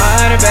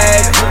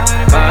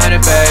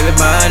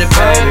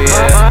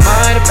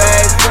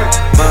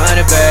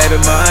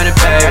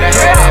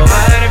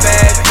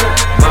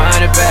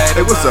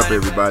What's up,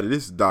 everybody?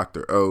 This is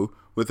Dr. O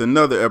with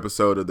another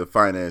episode of The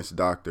Finance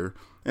Doctor.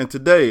 And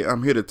today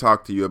I'm here to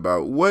talk to you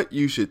about what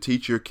you should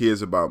teach your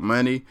kids about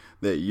money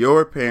that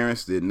your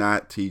parents did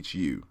not teach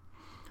you.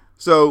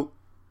 So,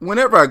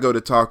 whenever I go to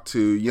talk to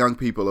young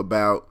people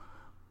about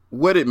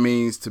what it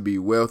means to be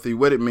wealthy,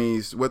 what it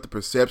means, what the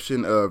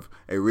perception of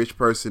a rich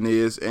person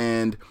is,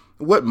 and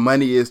what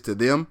money is to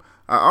them,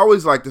 I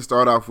always like to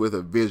start off with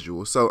a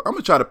visual. So I'm going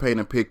to try to paint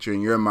a picture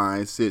in your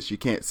mind. Since you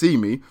can't see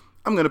me,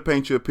 I'm going to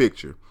paint you a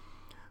picture.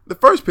 The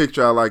first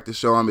picture I like to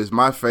show them is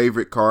my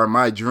favorite car,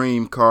 my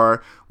dream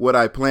car, what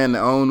I plan to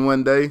own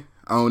one day,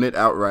 own it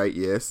outright,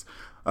 yes,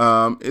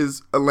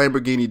 is a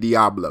Lamborghini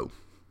Diablo.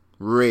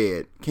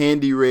 Red,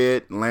 candy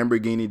red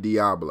Lamborghini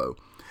Diablo.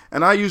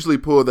 And I usually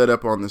pull that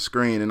up on the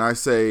screen and I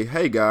say,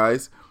 hey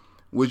guys,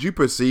 would you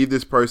perceive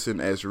this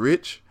person as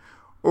rich,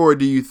 or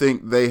do you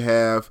think they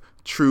have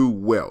true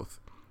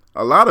wealth?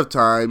 A lot of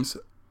times,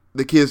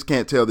 the kids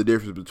can't tell the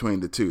difference between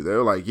the two.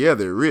 They're like, yeah,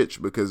 they're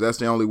rich because that's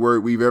the only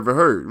word we've ever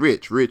heard.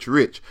 Rich, rich,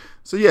 rich.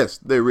 So yes,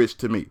 they're rich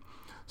to me.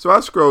 So I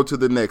scroll to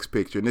the next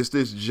picture, and it's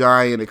this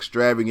giant,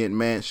 extravagant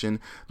mansion.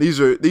 These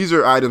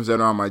are items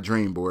that are on my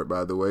dream board,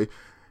 by the way.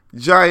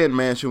 Giant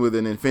mansion with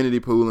an infinity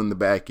pool in the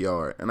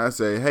backyard. And I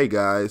say, hey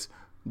guys,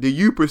 do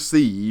you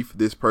perceive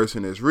this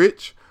person as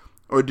rich,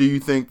 or do you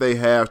think they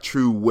have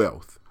true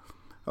wealth?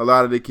 A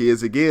lot of the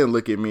kids, again,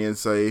 look at me and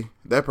say,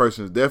 that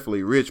person is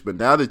definitely rich, but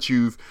now that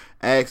you've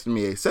asked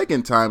me a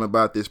second time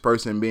about this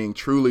person being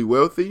truly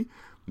wealthy,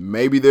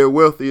 maybe they're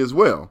wealthy as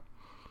well.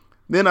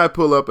 Then I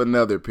pull up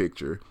another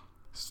picture,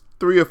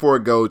 3 or 4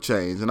 gold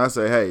chains, and I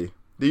say, hey,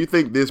 do you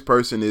think this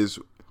person is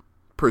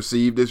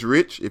perceived as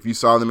rich if you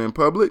saw them in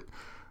public,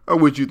 or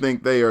would you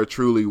think they are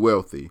truly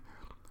wealthy?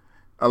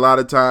 A lot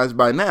of times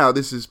by now,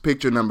 this is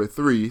picture number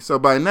 3, so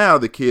by now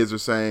the kids are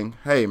saying,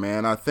 hey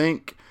man, I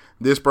think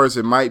this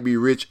person might be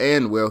rich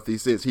and wealthy.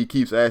 Since he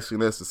keeps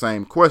asking us the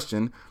same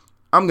question,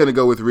 I'm going to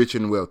go with rich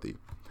and wealthy.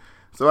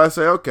 So I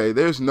say, okay,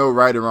 there's no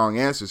right or wrong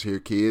answers here,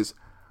 kids.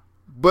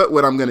 But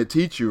what I'm going to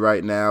teach you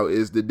right now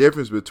is the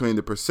difference between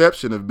the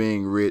perception of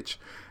being rich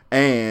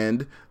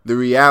and the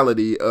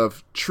reality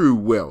of true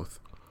wealth.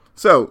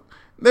 So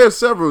there's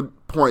several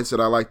points that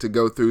I like to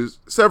go through,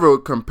 several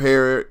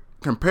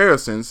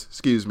comparisons,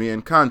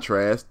 and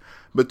contrast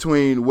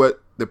between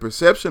what the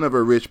perception of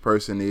a rich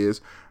person is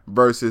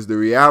versus the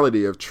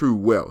reality of true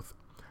wealth.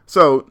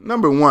 So,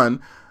 number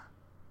one,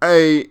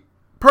 a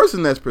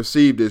person that's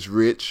perceived as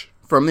rich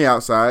from the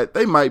outside,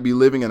 they might be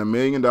living in $1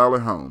 million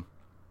home.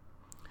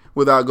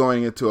 Without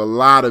going into a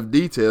lot of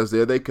details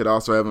there, they could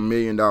also have $1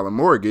 million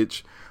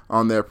mortgage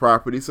on their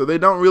property, so they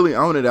don't really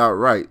own it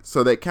outright.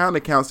 So that kind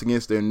of counts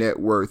against their net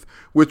worth,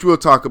 which we'll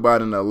talk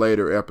about in a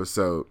later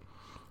episode.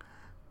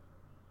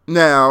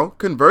 Now,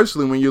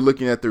 conversely, when you're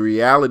looking at the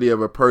reality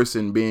of a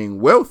person being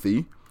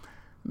wealthy,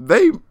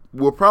 they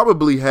will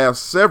probably have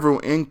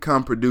several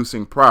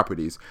income-producing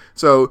properties.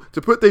 So, to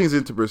put things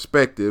into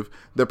perspective,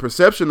 the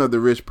perception of the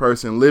rich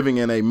person living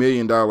in a $1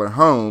 million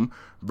home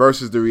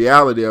versus the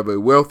reality of a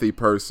wealthy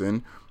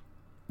person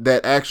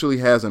that actually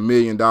has $1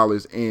 million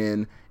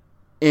in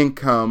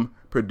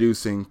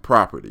income-producing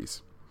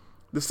properties.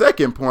 The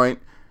second point,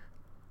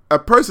 a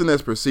person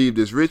that's perceived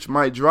as rich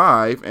might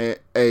drive a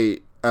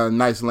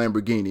nice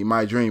Lamborghini,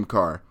 my dream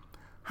car.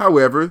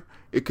 However,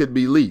 it could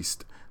be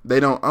leased. They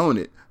don't own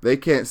it. They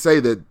can't say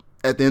that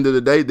at the end of the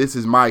day, this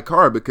is my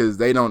car because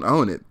they don't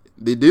own it.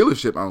 The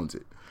dealership owns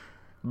it.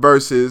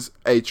 Versus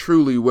a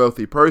truly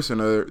wealthy person,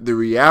 or the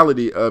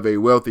reality of a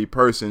wealthy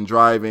person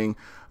driving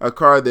a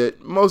car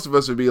that most of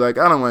us would be like,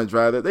 I don't want to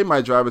drive that. They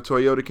might drive a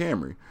Toyota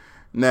Camry.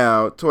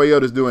 Now,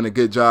 Toyota's doing a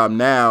good job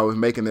now of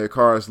making their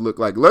cars look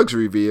like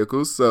luxury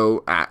vehicles.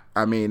 So, I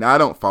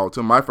don't fault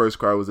them. My first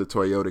car was a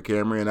Toyota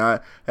Camry, and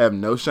I have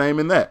no shame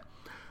in that.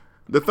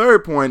 The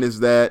third point is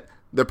that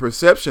the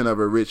perception of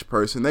a rich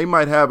person, they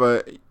might have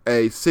a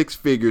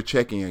 6-figure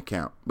checking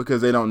account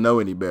because they don't know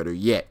any better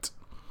yet.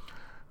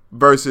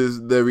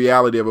 Versus the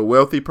reality of a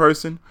wealthy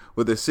person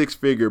with a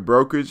 6-figure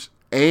brokerage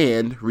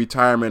and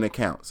retirement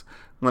accounts.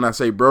 When I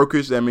say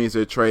brokerage, that means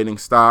they're trading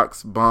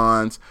stocks,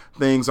 bonds,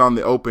 things on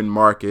the open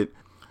market.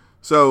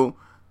 So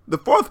the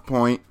fourth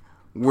point,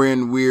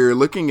 when we're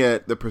looking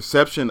at the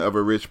perception of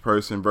a rich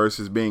person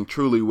versus being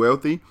truly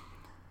wealthy,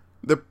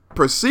 the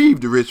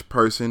perceived rich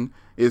person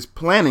is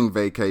planning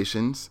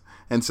vacations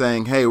and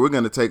saying, hey, we're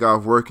going to take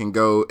off work and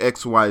go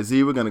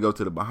XYZ. We're going to go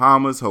to the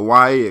Bahamas,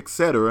 Hawaii,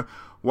 etc.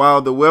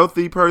 While the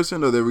wealthy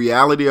person, or the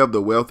reality of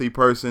the wealthy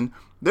person,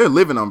 they're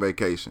living on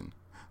vacation.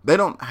 They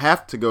don't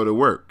have to go to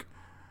work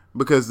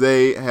because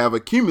they have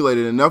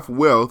accumulated enough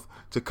wealth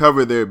to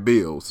cover their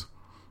bills.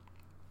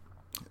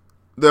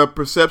 The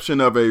perception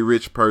of a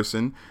rich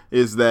person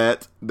is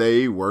that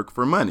they work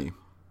for money.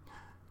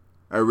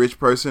 A rich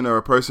person, or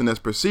a person that's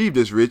perceived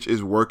as rich,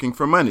 is working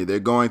for money. They're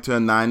going to a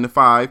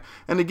 9-to-5.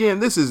 And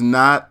again, this is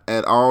not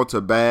at all to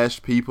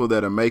bash people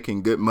that are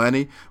making good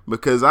money,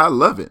 because I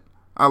love it.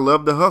 I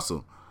love the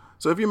hustle.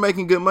 So if you're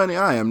making good money,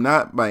 I am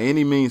not by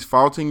any means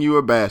faulting you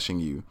or bashing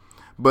you.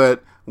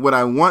 But what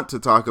I want to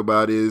talk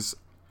about is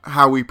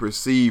how we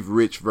perceive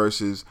rich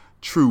versus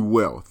true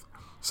wealth.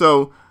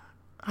 So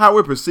how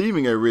we're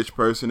perceiving a rich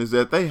person is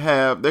that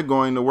they're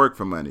going to work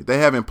for money. They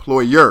have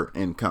employer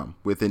income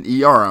with an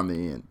ER on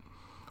the end.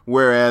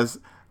 Whereas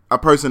a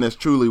person that's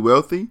truly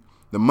wealthy,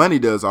 the money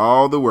does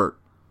all the work.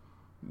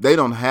 They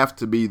don't have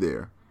to be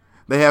there.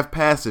 They have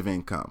passive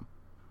income.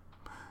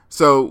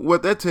 So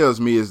what that tells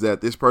me is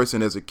that this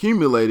person has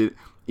accumulated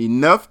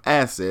enough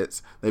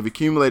assets. They've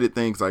accumulated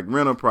things like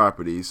rental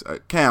properties,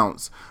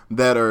 accounts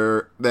that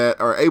are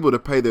able to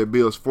pay their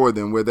bills for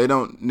them, where they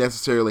don't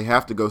necessarily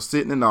have to go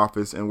sit in an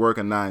office and work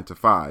a 9 to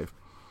 5.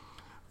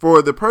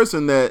 For the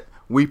person that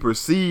we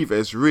perceive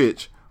as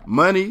rich,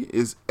 money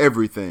is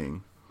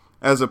everything.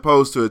 As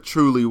opposed to a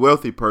truly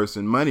wealthy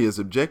person, money is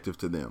objective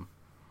to them.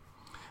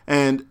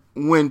 And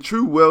when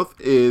true wealth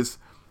is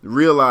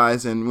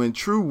realized and when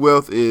true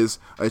wealth is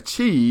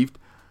achieved,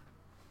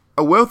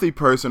 a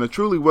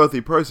truly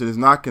wealthy person is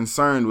not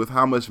concerned with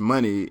how much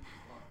money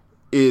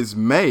is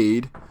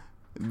made.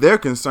 They're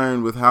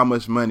concerned with how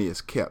much money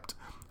is kept.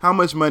 How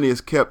much money is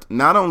kept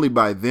not only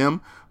by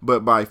them,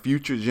 but by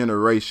future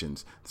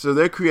generations. So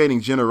they're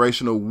creating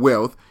generational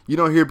wealth. You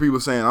don't hear people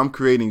saying, I'm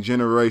creating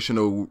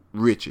generational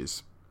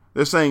riches.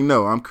 They're saying,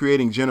 no, I'm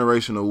creating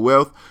generational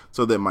wealth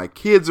so that my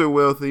kids are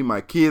wealthy, my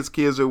kids'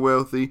 kids are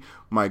wealthy,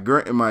 my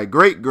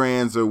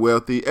great-grands are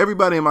wealthy,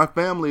 everybody in my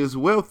family is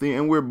wealthy,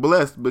 and we're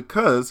blessed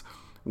because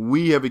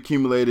we have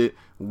accumulated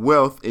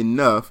wealth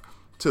enough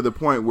to the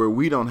point where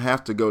we don't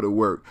have to go to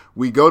work.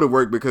 We go to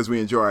work because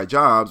we enjoy our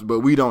jobs,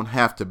 but we don't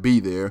have to be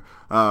there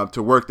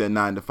to work that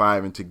 9 to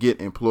 5 and to get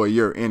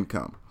employer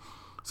income.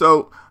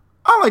 So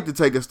I like to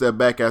take a step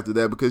back after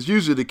that because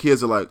usually the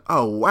kids are like,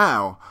 oh,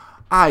 wow,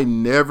 I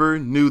never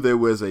knew there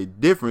was a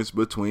difference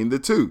between the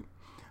two.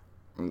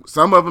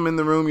 Some of them in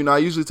the room, I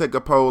usually take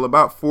a poll.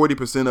 About 40%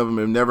 of them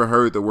have never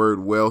heard the word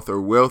wealth or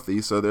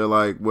wealthy. So they're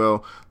like,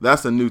 well,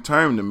 that's a new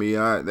term to me.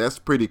 That's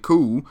pretty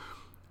cool.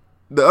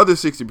 The other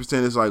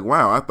 60% is like,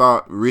 wow, I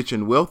thought rich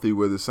and wealthy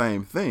were the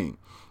same thing.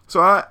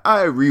 So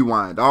I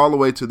rewind all the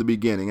way to the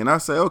beginning and I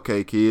say,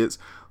 okay, kids,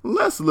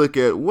 let's look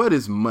at what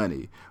is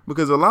money.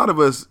 Because a lot of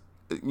us,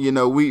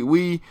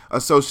 we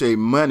associate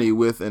money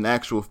with an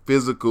actual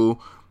physical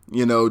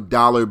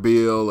dollar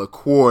bill, a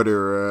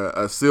quarter,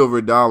 a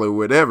silver dollar,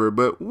 whatever.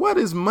 But what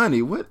is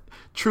money? What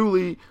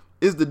truly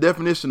is the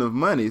definition of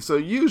money? So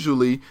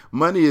usually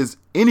money is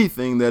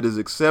anything that is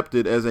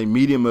accepted as a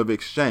medium of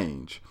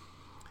exchange.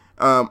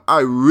 I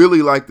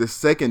really like the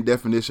second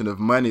definition of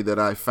money that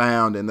I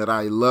found and that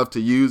I love to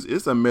use.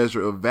 It's a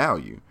measure of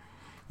value.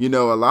 A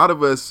lot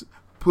of us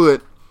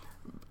put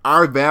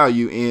our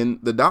value in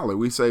the dollar.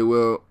 We say,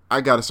 well,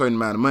 I got a certain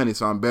amount of money,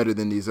 so I'm better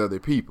than these other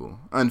people,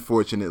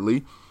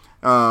 unfortunately.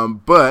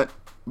 But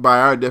by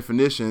our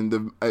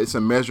definition, it's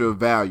a measure of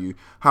value.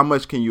 How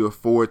much can you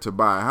afford to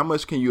buy? How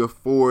much can you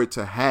afford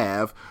to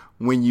have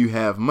when you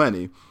have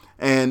money?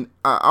 And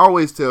I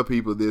always tell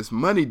people this,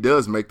 money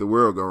does make the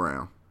world go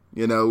round.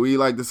 We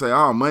like to say,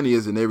 oh, money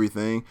isn't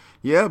everything.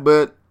 Yeah,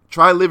 but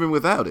try living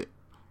without it.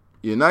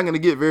 You're not going to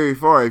get very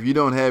far if you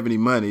don't have any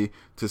money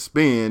to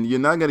spend. You're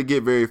not going to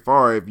get very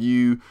far if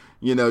you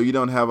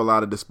don't have a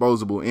lot of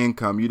disposable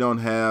income. You're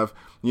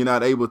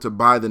not able to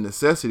buy the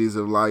necessities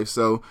of life.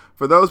 So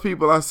for those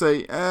people, I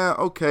say,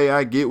 okay,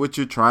 I get what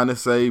you're trying to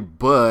say,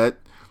 but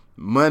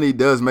money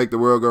does make the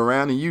world go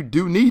round and you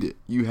do need it.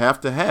 You have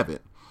to have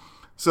it.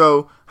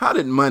 So how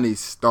did money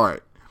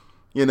start?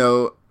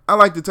 I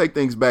like to take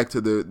things back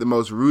to the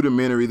most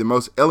rudimentary, the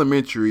most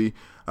elementary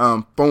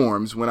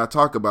forms when I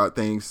talk about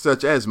things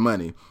such as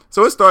money.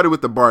 So it started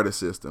with the barter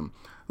system.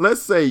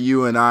 Let's say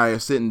you and I are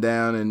sitting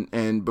down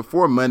and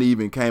before money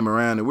even came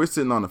around and we're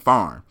sitting on a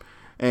farm.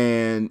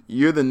 And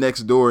you're the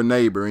next door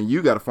neighbor and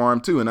you got a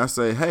farm too. And I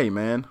say, hey,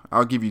 man,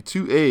 I'll give you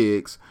 2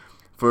 eggs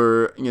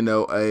for,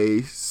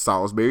 a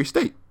Salisbury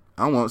steak.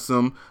 I want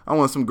some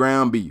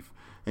ground beef.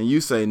 And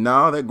you say,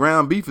 no, that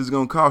ground beef is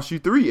going to cost you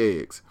 3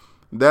 eggs.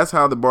 That's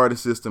how the barter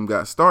system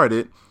got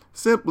started,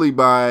 simply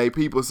by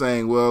people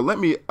saying, well, let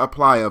me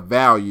apply a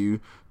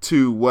value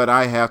to what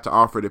I have to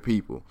offer to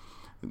people.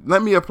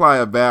 Let me apply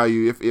a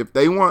value. If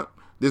they want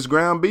this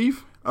ground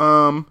beef,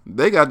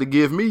 they got to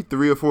give me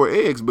 3 or 4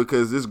 eggs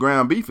because this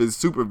ground beef is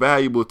super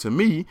valuable to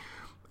me.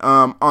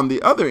 On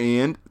the other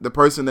end, the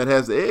person that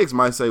has the eggs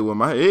might say, well,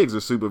 my eggs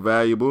are super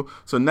valuable.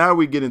 So now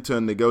we get into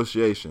a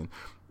negotiation.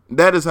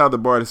 That is how the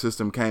barter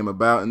system came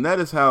about. And that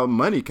is how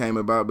money came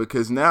about,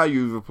 because now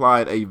you've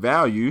applied a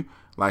value,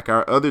 like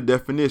our other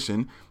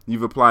definition,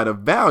 you've applied a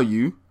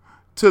value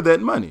to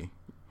that money.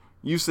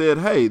 You said,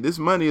 hey, this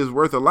money is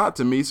worth a lot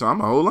to me, so I'm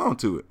going to hold on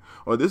to it.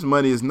 Or this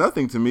money is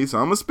nothing to me, so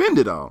I'm going to spend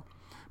it all.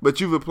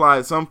 But you've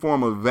applied some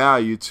form of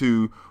value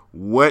to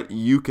what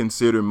you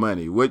consider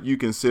money, what you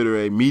consider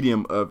a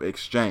medium of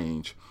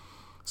exchange.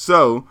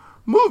 So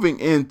moving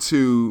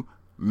into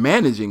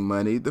managing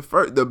money,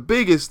 the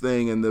biggest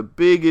thing and the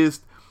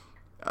biggest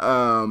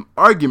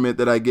argument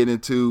that I get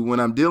into when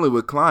I'm dealing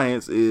with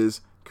clients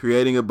is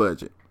creating a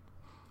budget.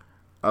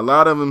 A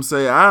lot of them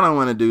say, I don't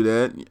want to do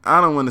that.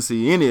 I don't want to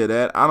see any of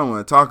that. I don't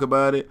want to talk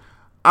about it.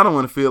 I don't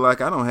want to feel like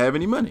I don't have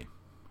any money.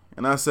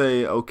 And I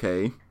say,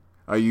 okay,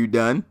 are you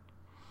done?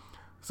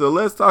 So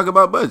let's talk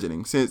about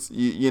budgeting. Since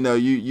you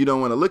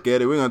don't want to look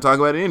at it, we're going to talk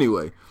about it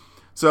anyway.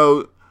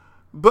 So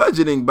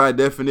budgeting by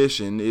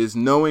definition is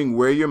knowing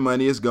where your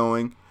money is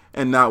going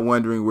and not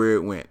wondering where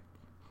it went.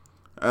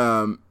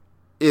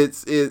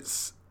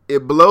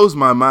 It blows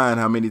my mind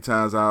how many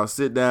times I'll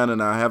sit down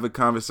and I'll have a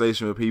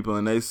conversation with people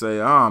and they say,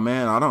 "Oh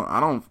man, I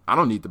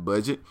don't need the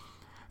budget."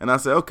 And I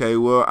say, "Okay,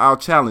 well, I'll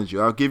challenge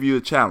you. I'll give you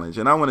a challenge."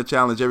 And I want to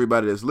challenge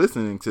everybody that's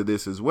listening to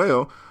this as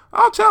well.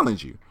 I'll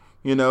challenge you.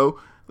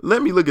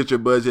 Let me look at your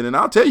budget and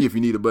I'll tell you if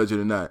you need a budget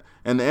or not.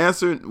 And the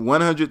answer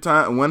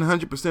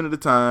 100% of the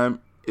time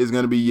is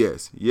going to be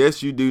yes.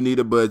 Yes, you do need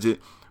a budget,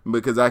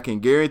 because I can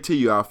guarantee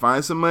you I'll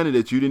find some money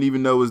that you didn't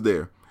even know was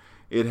there.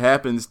 It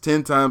happens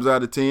 10 times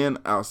out of 10.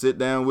 I'll sit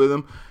down with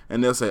them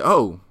and they'll say,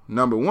 "Oh,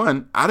 number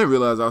one, I didn't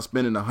realize I was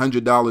spending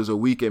 $100 a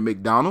week at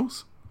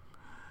McDonald's."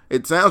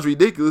 It sounds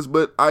ridiculous,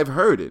 but I've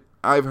heard it.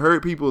 I've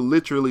heard people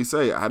literally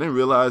say, "I didn't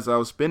realize I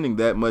was spending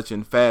that much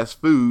in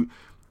fast food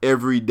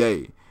every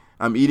day.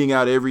 I'm eating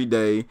out every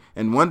day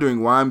and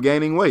wondering why I'm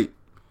gaining weight."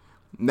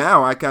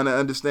 Now I kind of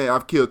understand.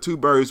 I've killed two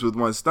birds with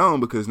one stone,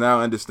 because now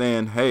I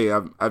understand, hey,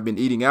 I've been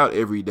eating out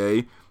every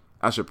day.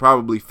 I should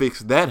probably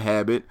fix that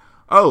habit.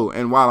 Oh,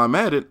 and while I'm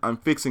at it, I'm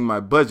fixing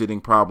my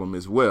budgeting problem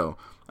as well.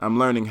 I'm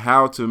learning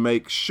how to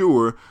make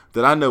sure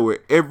that I know where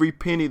every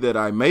penny that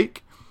I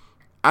make,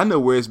 I know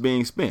where it's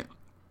being spent.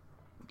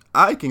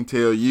 I can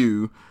tell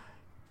you,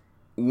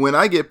 when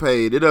I get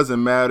paid, it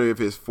doesn't matter if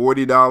it's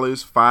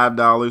 $40,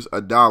 $5,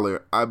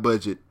 $1, I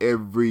budget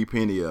every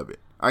penny of it.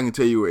 I can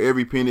tell you where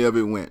every penny of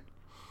it went.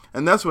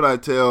 And that's what I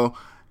tell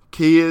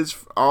kids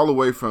all the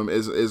way from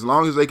as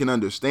long as they can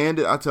understand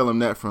it. I tell them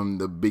that from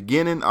the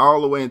beginning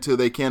all the way until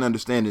they can't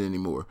understand it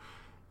anymore.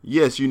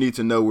 Yes, you need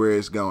to know where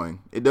it's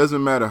going. It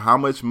doesn't matter how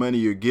much money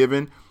you're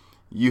given.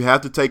 You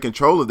have to take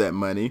control of that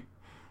money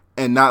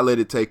and not let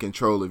it take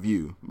control of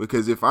you.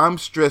 Because if I'm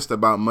stressed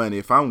about money,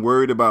 if I'm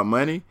worried about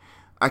money,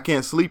 I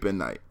can't sleep at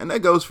night. And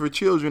that goes for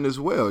children as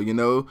well.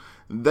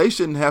 They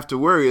shouldn't have to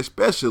worry,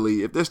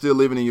 especially if they're still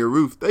living in your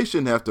roof. They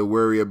shouldn't have to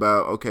worry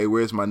about, okay,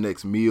 where's my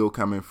next meal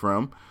coming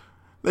from?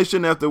 They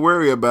shouldn't have to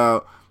worry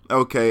about,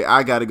 okay,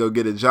 I got to go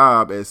get a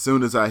job as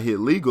soon as I hit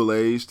legal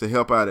age to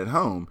help out at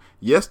home.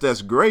 Yes,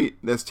 that's great.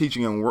 That's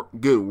teaching them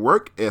good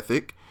work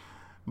ethic.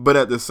 But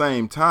at the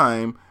same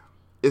time,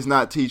 it's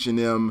not teaching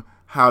them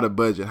how to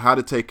budget, how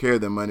to take care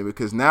of their money,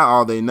 because now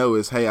all they know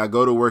is, hey, I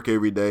go to work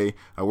every day,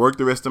 I work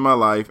the rest of my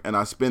life, and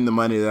I spend the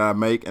money that I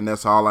make, and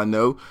that's all I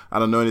know. I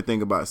don't know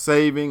anything about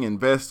saving,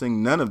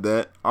 investing, none of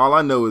that. All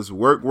I know is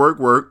work, work,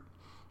 work,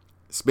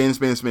 spend,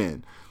 spend,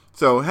 spend.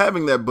 So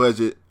having that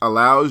budget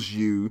allows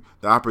you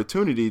the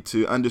opportunity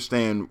to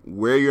understand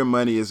where your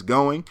money is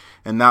going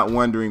and not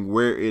wondering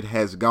where it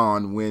has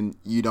gone when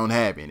you don't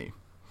have any.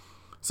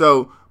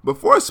 So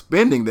before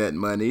spending that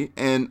money,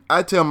 and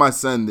I tell my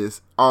son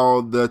this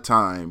all the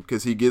time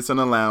because he gets an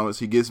allowance,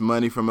 he gets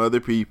money from other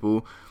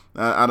people.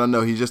 I don't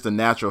know, he's just a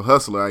natural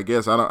hustler, I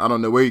guess. I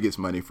don't know where he gets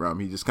money from.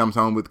 He just comes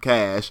home with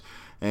cash,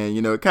 and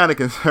it kind of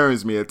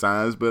concerns me at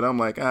times, but I'm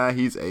like,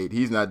 he's 8.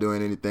 He's not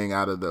doing anything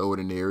out of the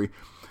ordinary.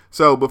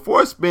 So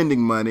before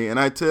spending money, and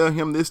I tell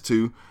him this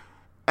too,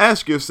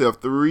 ask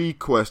yourself 3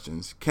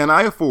 questions. Can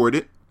I afford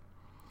it?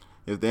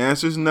 If the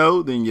answer is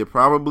no, then you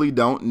probably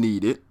don't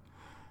need it.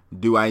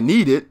 Do I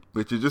need it?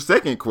 Which is your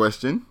second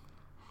question.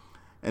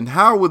 And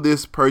how will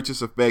this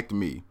purchase affect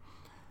me?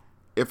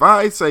 If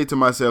I say to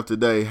myself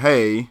today,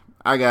 hey,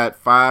 I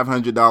got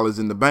 $500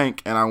 in the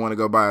bank and I want to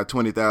go buy a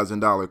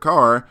 $20,000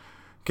 car,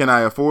 can I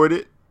afford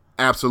it?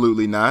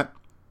 Absolutely not.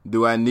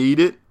 Do I need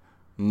it?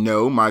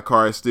 No, my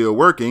car is still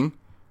working.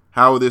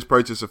 How will this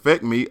purchase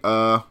affect me?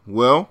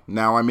 Well,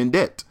 now I'm in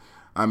debt.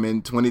 I'm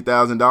in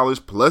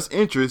 $20,000 plus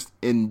interest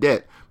in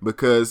debt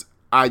because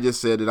I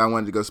just said that I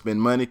wanted to go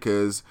spend money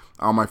because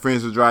all my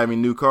friends were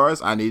driving new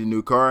cars. I need a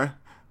new car.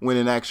 When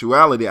in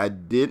actuality, I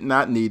did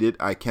not need it.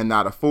 I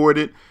cannot afford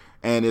it.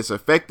 And it's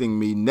affecting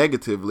me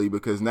negatively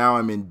because now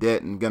I'm in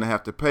debt and going to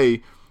have to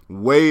pay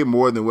way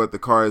more than what the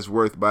car is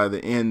worth by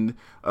the end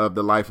of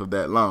the life of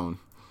that loan.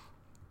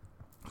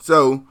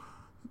 So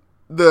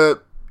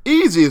the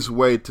easiest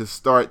way to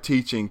start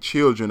teaching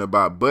children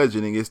about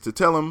budgeting is to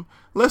tell them,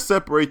 let's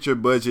separate your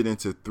budget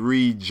into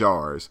 3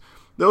 jars.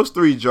 Those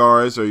 3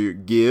 jars are your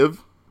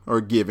give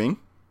or giving,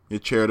 your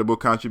charitable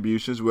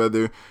contributions,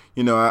 whether,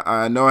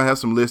 I know I have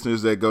some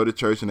listeners that go to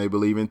church and they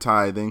believe in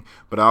tithing,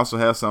 but I also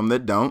have some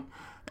that don't.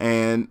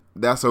 And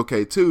that's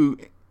okay too.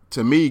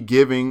 To me,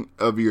 giving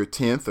of your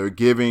 10th or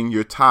giving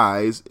your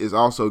tithes is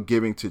also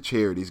giving to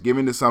charities,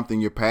 giving to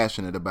something you're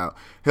passionate about,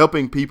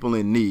 helping people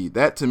in need.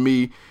 That to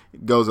me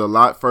goes a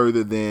lot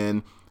further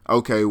than,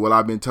 okay, well,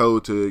 I've been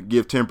told to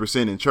give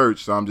 10% in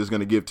church, so I'm just going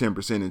to give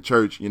 10% in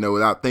church,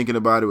 without thinking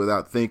about it,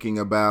 without thinking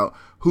about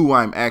who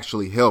I'm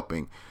actually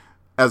helping,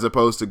 as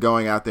opposed to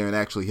going out there and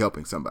actually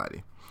helping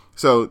somebody.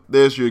 So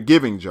there's your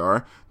giving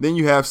jar. Then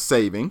you have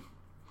saving,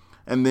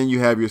 and then you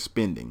have your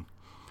spending.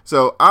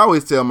 So I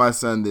always tell my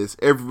son this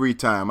every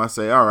time. I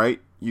say, all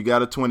right, you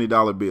got a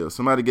 $20 bill.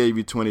 Somebody gave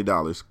you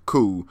 $20.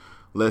 Cool.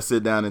 Let's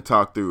sit down and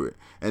talk through it.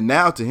 And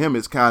now to him,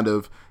 it's kind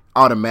of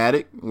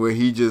automatic where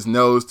he just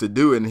knows to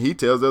do it and he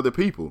tells other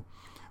people,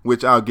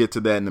 which I'll get to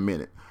that in a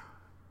minute.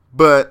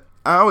 But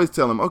I always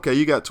tell him, okay,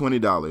 you got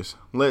 $20.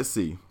 Let's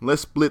see.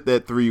 Let's split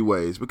that 3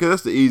 ways because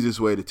that's the easiest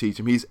way to teach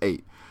him. He's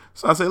 8.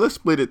 So I say, let's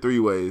split it 3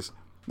 ways.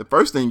 The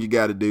first thing you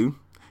got to do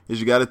is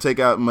you got to take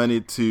out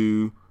money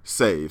to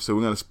save. So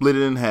we're going to split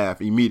it in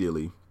half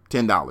immediately,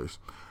 $10.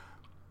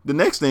 The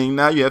next thing,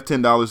 now you have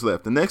 $10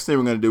 left. The next thing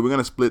we're going to do, we're going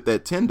to split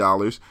that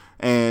 $10.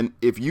 And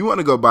if you want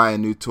to go buy a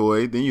new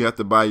toy, then you have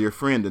to buy your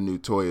friend a new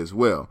toy as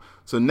well.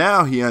 So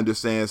now he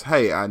understands,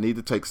 hey, I need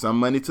to take some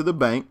money to the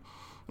bank.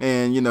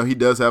 And, he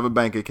does have a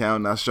bank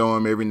account. And I show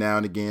him every now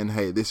and again,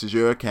 hey, this is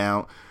your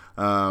account.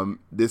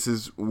 This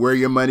is where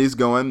your money is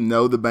going.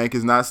 No, the bank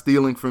is not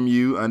stealing from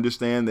you.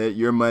 Understand that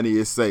your money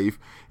is safe.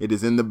 It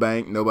is in the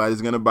bank.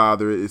 Nobody's going to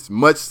bother it. It's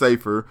much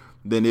safer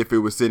than if it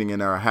was sitting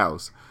in our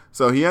house.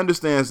 So he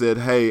understands that,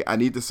 hey, I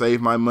need to save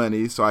my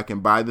money so I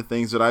can buy the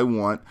things that I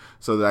want,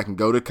 so that I can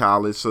go to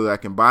college, so that I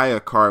can buy a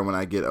car when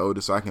I get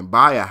older, so I can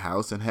buy a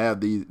house and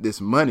have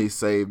this money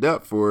saved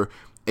up for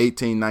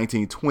 18,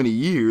 19, 20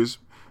 years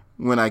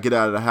when I get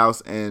out of the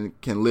house and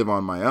can live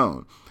on my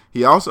own.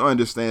 He also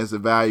understands the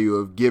value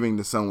of giving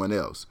to someone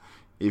else.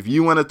 If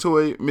you want a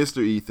toy,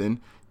 Mr.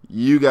 Ethan,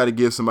 you got to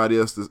give somebody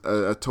else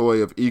a toy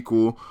of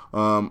equal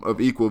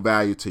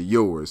value to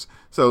yours.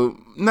 So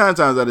 9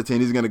 times out of 10,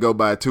 he's going to go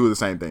buy 2 of the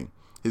same thing.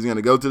 He's going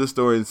to go to the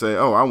store and say,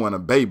 oh, I want a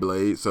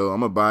Beyblade, so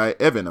I'm going to buy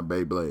Evan a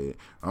Beyblade.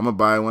 I'm going to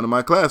buy one of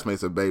my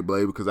classmates a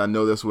Beyblade because I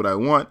know that's what I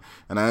want,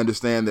 and I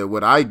understand that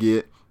what I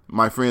get,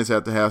 my friends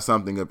have to have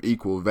something of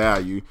equal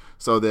value,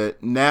 so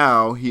that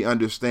now he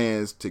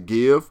understands to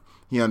give,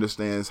 he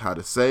understands how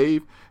to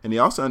save, and he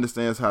also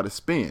understands how to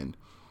spend.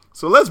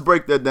 So let's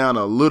break that down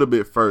a little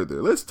bit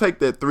further. Let's take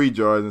that 3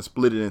 jars and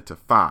split it into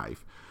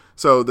 5.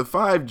 So the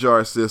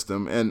 5-jar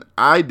system, and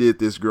I did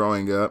this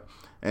growing up,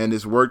 and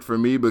it's worked for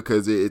me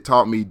because it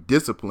taught me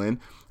discipline,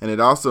 and it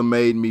also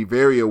made me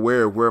very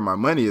aware of where my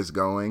money is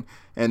going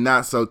and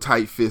not so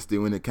tight-fisted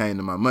when it came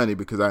to my money,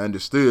 because I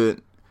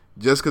understood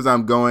just because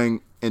I'm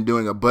going and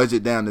doing a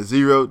budget down to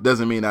 0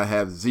 doesn't mean I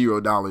have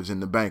 $0 in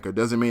the bank, or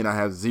doesn't mean I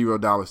have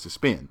 $0 to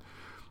spend.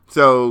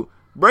 So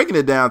breaking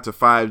it down to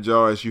 5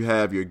 jars, you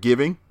have your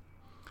giving.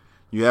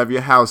 You have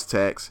your house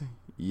tax.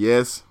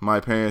 Yes, my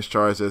parents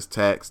charged us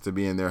tax to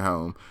be in their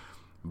home.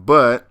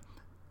 But,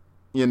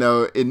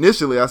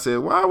 initially I said,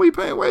 why are we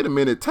paying? Wait a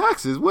minute,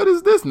 taxes? What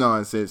is this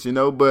nonsense?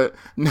 But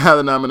now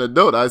that I'm an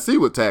adult, I see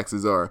what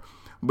taxes are.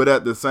 But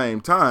at the same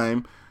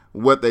time,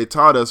 what they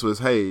taught us was,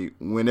 hey,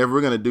 whenever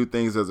we're going to do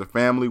things as a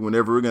family,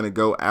 whenever we're going to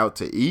go out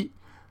to eat,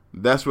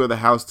 that's where the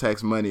house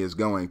tax money is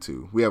going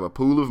to. We have a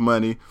pool of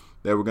money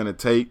that we're going to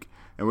take,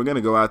 and we're going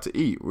to go out to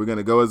eat. We're going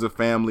to go as a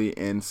family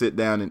and sit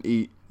down and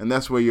eat, and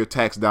that's where your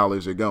tax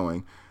dollars are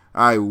going.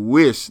 I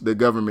wish the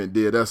government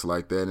did us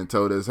like that and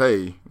told us,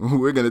 hey,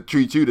 we're going to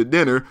treat you to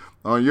dinner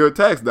on your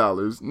tax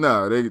dollars.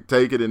 No, they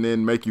take it and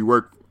then make you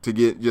work to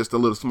get just a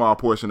little small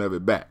portion of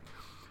it back.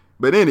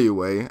 But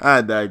anyway,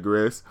 I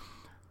digress.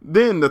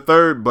 Then the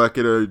third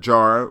bucket or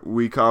jar,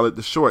 we call it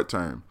the short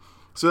term.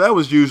 So that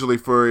was usually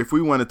for if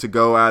we wanted to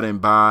go out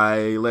and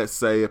buy, let's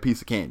say, a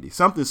piece of candy,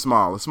 something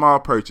small, a small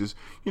purchase.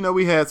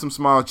 We had some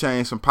small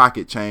change, some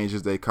pocket change,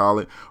 as they call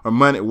it, or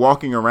money,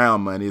 walking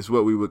around money is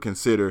what we would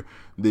consider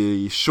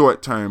the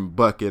short-term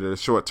bucket or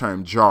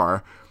short-term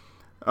jar.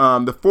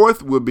 The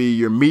fourth would be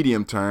your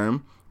medium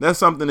term. That's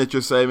something that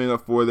you're saving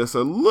up for that's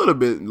a little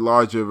bit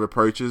larger of a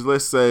purchase.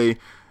 Let's say,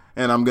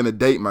 and I'm going to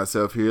date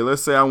myself here,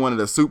 let's say I wanted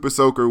a Super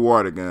Soaker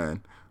water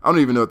gun. I don't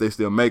even know if they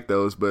still make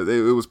those, but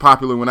it was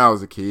popular when I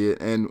was a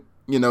kid. And,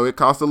 it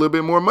cost a little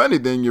bit more money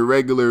than your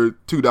regular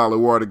 $2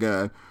 water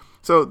gun.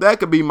 So that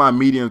could be my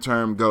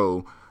medium-term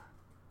goal.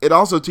 It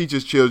also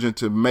teaches children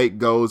to make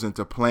goals and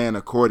to plan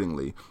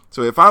accordingly.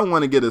 So if I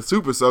want to get a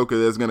Super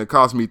Soaker that's going to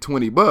cost me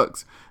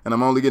 $20 and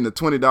I'm only getting a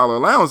 $20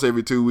 allowance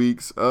every 2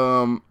 weeks,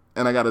 and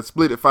I got to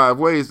split it 5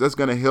 ways, that's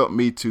going to help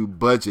me to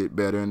budget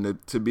better and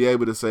to be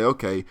able to say,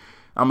 okay,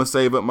 I'm going to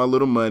save up my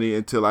little money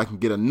until I can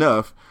get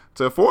enough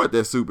to afford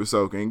that Super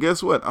Soaker. And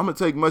guess what? I'm going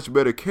to take much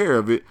better care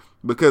of it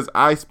because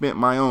I spent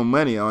my own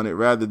money on it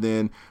rather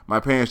than my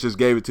parents just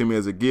gave it to me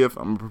as a gift.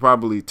 I'm going to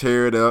probably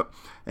tear it up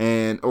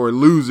or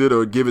lose it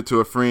or give it to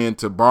a friend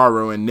to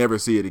borrow and never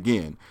see it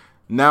again.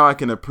 Now I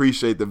can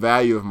appreciate the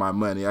value of my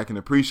money. I can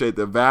appreciate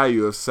the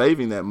value of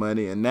saving that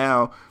money. And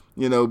now,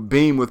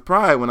 beam with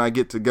pride when I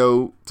get to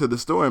go to the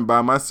store and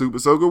buy my Super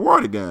Soaker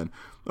water gun.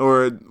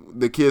 Or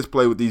the kids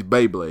play with these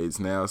Beyblades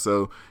now.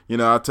 So,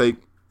 I'll take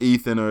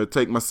Ethan or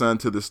take my son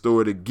to the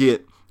store to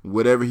get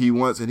whatever he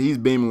wants, and he's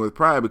beaming with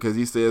pride because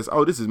he says,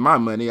 oh, this is my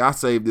money. I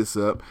saved this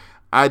up.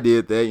 I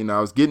did that. I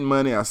was getting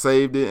money. I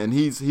saved it. And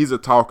he's a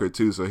talker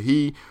too. So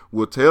he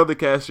will tell the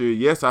cashier,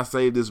 yes, I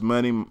saved this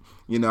money.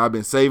 I've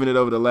been saving it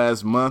over the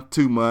last month,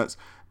 2 months.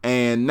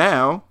 And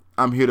now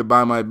I'm here to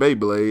buy my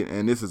Beyblade.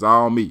 And this is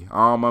all me,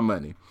 all my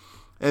money.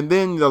 And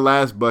then the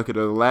last bucket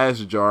or the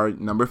last jar,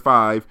 number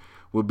 5,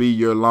 will be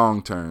your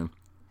long term.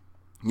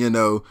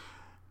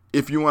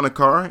 If you want a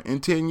car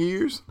in 10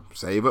 years,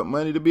 save up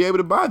money to be able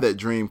to buy that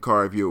dream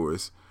car of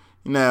yours.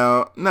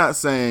 Now, not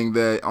saying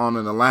that on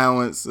an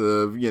allowance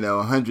of,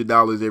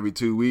 $100 every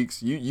 2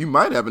 weeks, you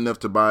might have enough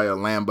to buy a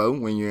Lambo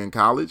when you're in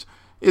college.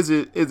 Is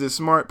it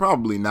smart?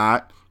 Probably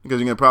not, because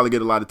you're going to probably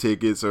get a lot of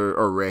tickets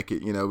or wreck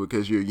it,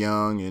 because you're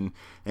young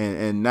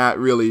and not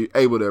really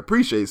able to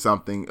appreciate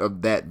something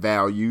of that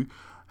value.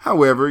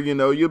 However,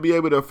 you'll be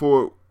able to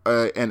afford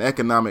an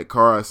economic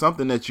car,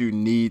 something that you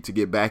need to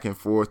get back and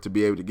forth, to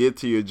be able to get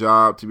to your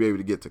job, to be able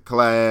to get to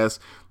class,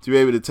 to be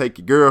able to take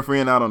your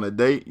girlfriend out on a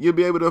date. You'll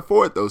be able to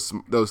afford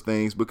those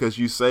things because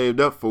you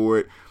saved up for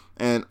it.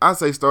 And I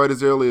say start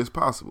as early as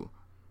possible.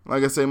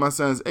 Like I say, my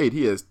son's 8.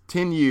 He has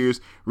 10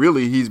 years.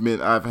 Really,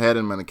 I've had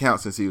him an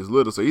account since he was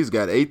little. So he's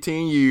got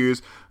 18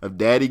 years of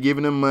daddy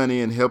giving him money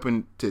and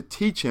helping to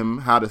teach him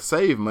how to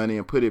save money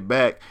and put it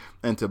back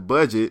and to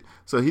budget.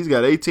 So he's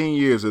got 18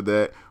 years of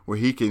that where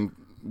he can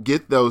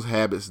get those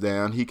habits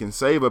down. He can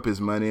save up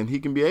his money and he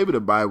can be able to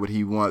buy what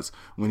he wants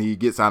when he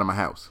gets out of my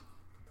house.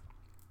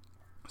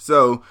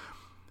 So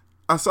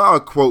I saw a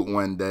quote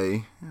one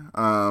day,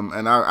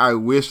 and I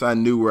wish I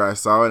knew where I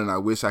saw it, and I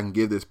wish I can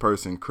give this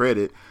person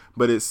credit,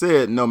 but it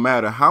said, no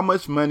matter how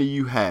much money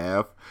you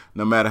have,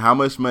 no matter how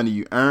much money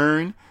you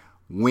earn,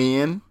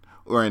 win,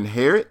 or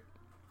inherit,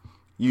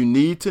 you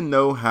need to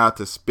know how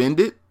to spend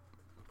it,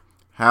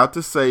 how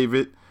to save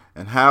it,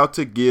 and how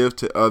to give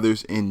to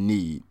others in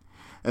need.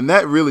 And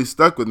that really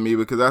stuck with me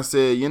because I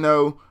said,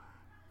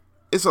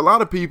 it's a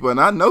lot of people, and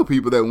I know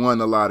people that won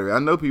the lottery. I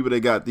know people that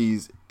got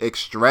these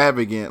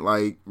extravagant,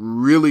 like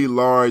really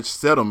large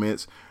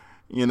settlements,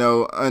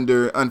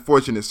 under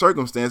unfortunate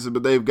circumstances,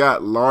 but they've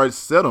got large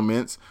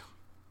settlements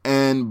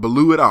and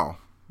blew it all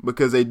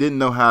because they didn't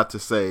know how to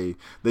save.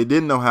 They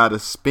didn't know how to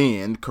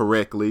spend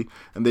correctly,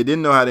 and they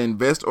didn't know how to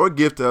invest or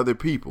give to other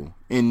people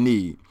in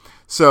need.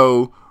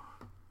 So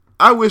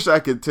I wish I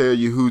could tell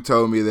you who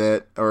told me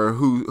that or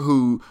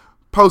who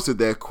posted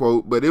that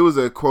quote, but it was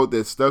a quote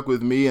that stuck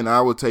with me, and I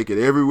will take it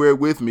everywhere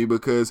with me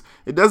because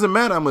it doesn't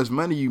matter how much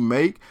money you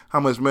make, how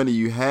much money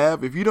you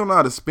have. If you don't know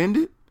how to spend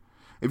it,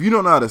 if you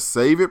don't know how to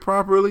save it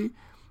properly,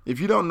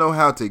 if you don't know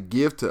how to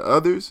give to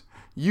others,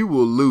 you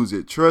will lose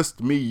it. Trust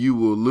me, you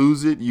will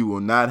lose it. You will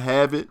not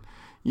have it.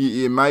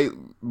 It might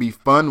be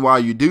fun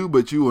while you do,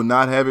 but you will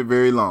not have it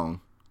very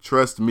long.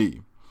 Trust me.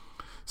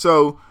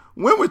 So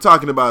when we're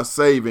talking about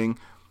saving,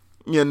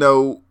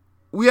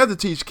 we have to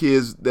teach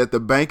kids that the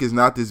bank is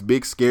not this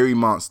big scary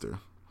monster.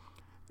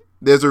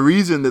 There's a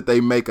reason that they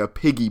make a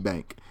piggy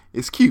bank.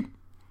 It's cute.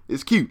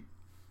 It's cute.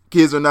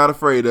 Kids are not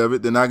afraid of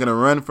it. They're not going to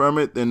run from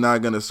it. They're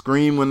not going to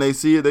scream when they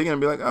see it. They're going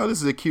to be like, oh,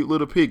 this is a cute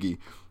little piggy.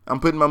 I'm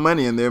putting my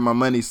money in there. My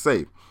money's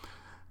safe.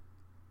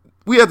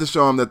 We have to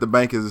show them that the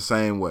bank is the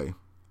same way.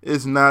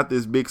 It's not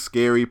this big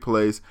scary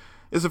place.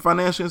 It's a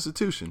financial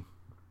institution.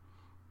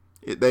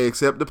 They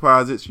accept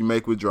deposits. You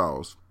make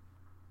withdrawals.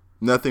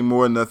 Nothing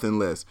more, nothing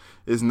less.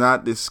 It's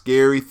not this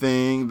scary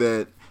thing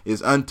that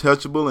is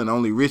untouchable and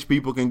only rich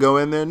people can go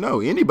in there. No,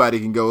 anybody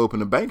can go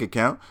open a bank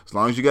account as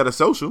long as you got a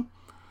social.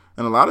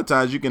 And a lot of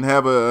times you can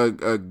have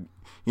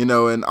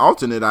an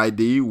alternate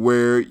ID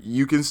where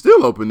you can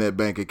still open that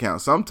bank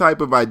account. Some type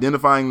of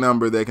identifying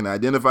number that can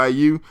identify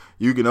you,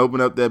 you can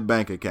open up that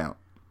bank account.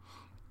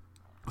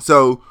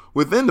 So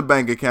within the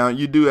bank account,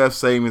 you do have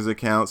savings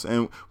accounts,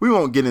 and we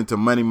won't get into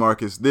money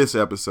markets this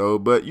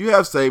episode, but you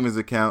have savings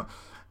account,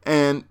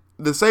 and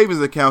the savings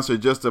accounts are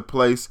just a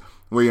place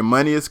where your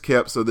money is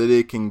kept so that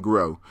it can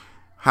grow.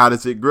 How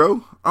does it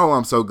grow? Oh,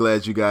 I'm so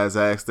glad you guys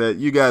asked that.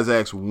 You guys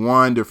asked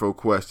wonderful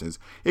questions.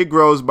 It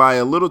grows by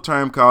a little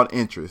term called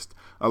interest.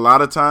 A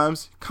lot of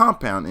times,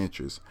 compound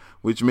interest,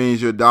 which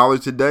means your dollar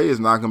today is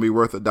not going to be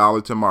worth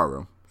 $1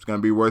 tomorrow. It's going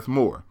to be worth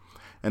more.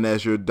 And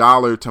as your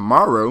dollar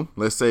tomorrow,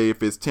 let's say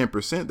if it's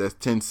 10%, that's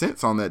 10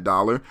 cents on that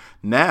dollar.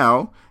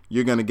 Now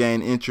you're going to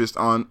gain interest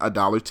on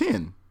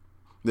 $1.10.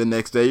 The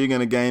next day, you're going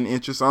to gain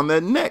interest on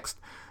that next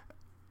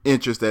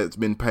interest that's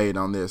been paid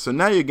on there. So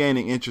now you're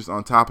gaining interest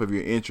on top of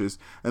your interest.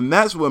 And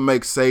that's what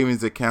makes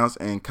savings accounts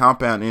and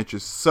compound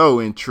interest so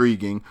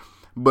intriguing,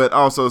 but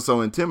also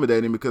so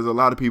intimidating because a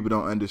lot of people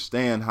don't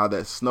understand how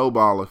that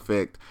snowball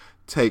effect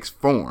takes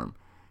form.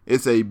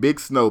 It's a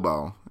big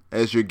snowball.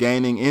 As you're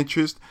gaining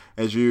interest,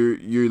 as you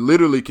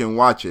literally can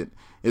watch it.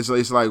 It's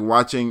like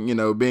watching,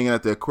 being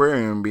at the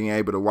aquarium, being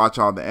able to watch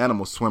all the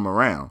animals swim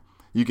around.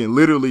 You can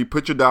literally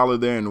put your dollar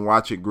there and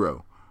watch it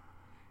grow.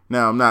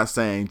 Now, I'm not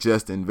saying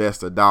just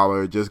invest $1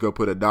 or just go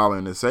put $1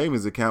 in a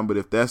savings account, but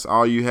if that's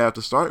all you have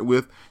to start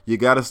with, you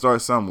got to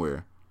start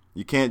somewhere.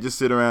 You can't just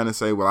sit around and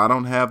say, well, I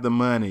don't have the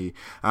money.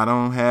 I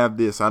don't have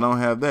this. I don't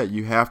have that.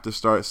 You have to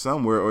start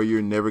somewhere or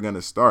you're never going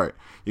to start.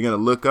 You're going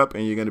to look up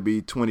and you're going to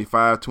be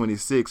 25,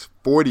 26,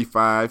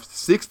 45,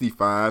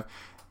 65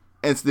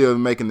 and still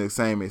making the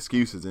same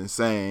excuses and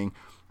saying,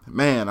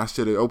 man, I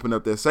should have opened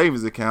up that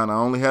savings account. I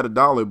only had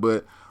 $1,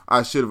 but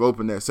I should have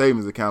opened that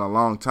savings account a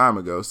long time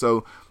ago.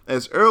 So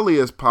as early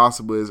as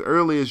possible, as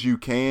early as you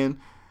can,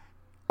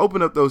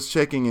 open up those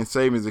checking and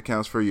savings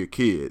accounts for your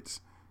kids.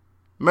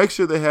 Make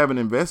sure they have an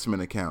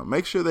investment account.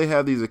 Make sure they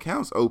have these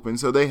accounts open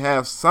so they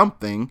have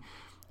something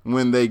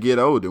when they get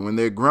older. When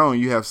they're grown,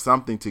 you have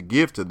something to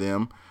give to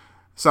them,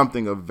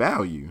 something of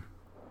value.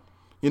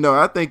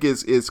 I think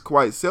it's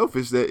quite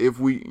selfish that if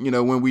we,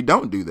 when we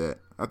don't do that.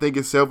 I think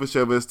it's selfish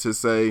of us to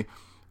say,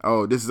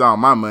 oh, this is all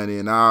my money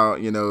and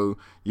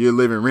you're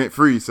living rent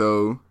free,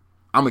 so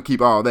I'm going to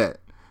keep all that.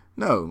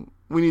 No,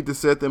 we need to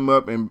set them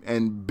up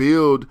and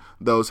build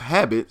those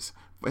habits,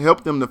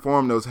 help them to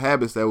form those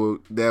habits that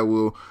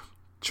will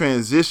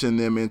transition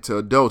them into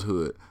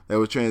adulthood, that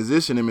will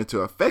transition them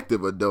into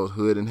effective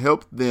adulthood and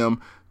help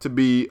them to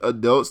be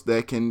adults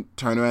that can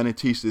turn around and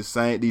teach these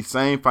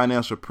same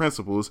financial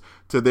principles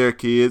to their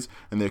kids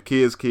and their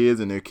kids'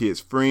 kids and their kids'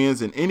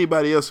 friends and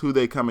anybody else who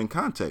they come in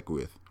contact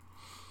with.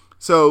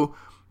 So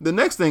the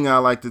next thing I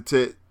like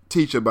to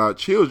teach about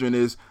children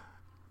is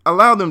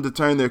allow them to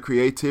turn their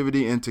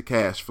creativity into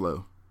cash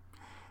flow.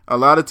 A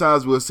lot of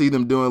times we'll see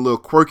them doing little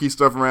quirky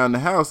stuff around the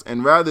house,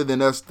 and rather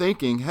than us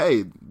thinking,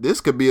 hey,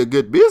 this could be a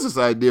good business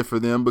idea for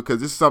them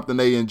because it's something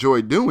they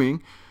enjoy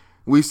doing,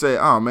 we say,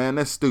 oh man,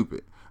 that's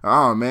stupid.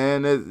 Oh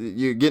man,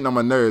 you're getting on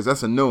my nerves.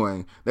 That's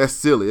annoying. That's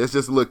silly. That's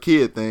just a little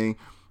kid thing.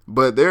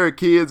 But there are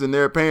kids and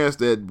there are parents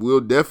that will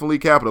definitely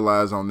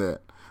capitalize on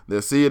that.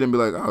 They'll see it and be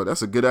like, oh,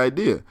 that's a good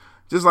idea.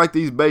 Just like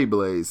these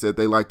Beyblades that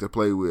they like to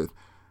play with.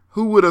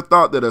 Who would have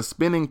thought that a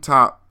spinning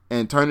top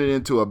and turn it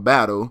into a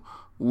battle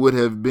would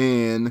have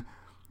been,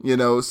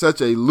 such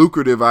a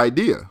lucrative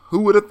idea? Who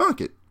would have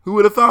thunk it? Who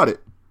would have thought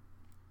it?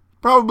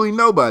 Probably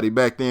nobody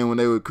back then when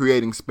they were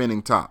creating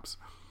spinning tops.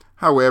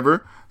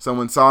 However,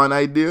 someone saw an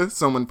idea,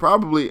 someone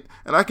probably,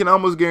 and I can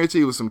almost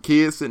guarantee it was some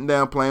kids sitting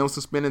down playing with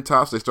some spinning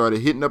tops. They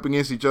started hitting up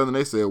against each other and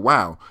they said,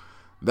 wow,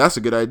 that's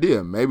a good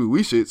idea. Maybe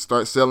we should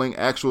start selling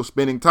actual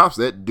spinning tops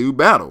that do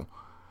battle.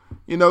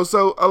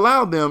 So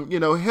allow them,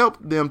 help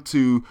them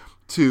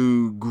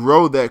to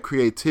grow that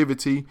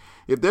creativity.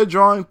 If they're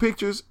drawing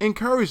pictures,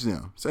 encourage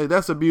them. Say,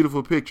 that's a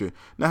beautiful picture.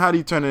 Now, how do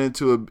you turn it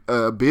into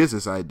a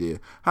business idea?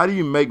 How do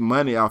you make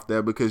money off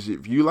that? Because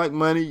if you like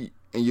money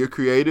and you're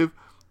creative,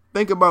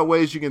 think about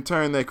ways you can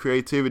turn that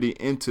creativity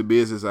into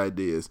business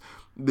ideas.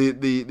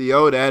 The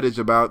old adage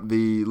about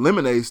the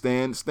lemonade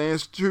stand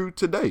stands true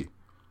today.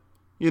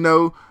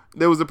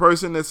 There was a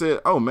person that said,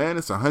 oh man,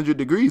 it's 100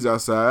 degrees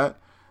outside.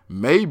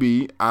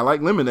 Maybe I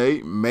like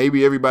lemonade.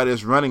 Maybe everybody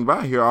that's running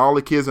by here, all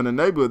the kids in the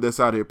neighborhood that's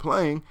out here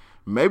playing,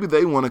 maybe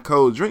they want a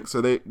cold drink.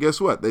 So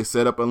guess what? They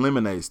set up a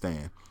lemonade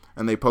stand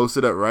and they post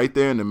it up right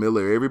there in the middle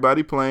of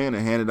everybody playing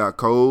and handed out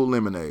cold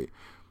lemonade.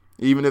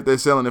 Even if they're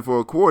selling it for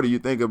a quarter, you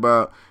think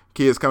about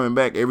kids coming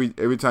back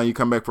every time you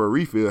come back for a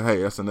refill.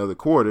 Hey, that's another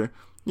quarter.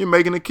 You're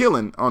making a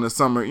killing on the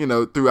summer,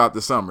 throughout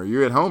the summer.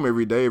 You're at home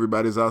every day.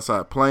 Everybody's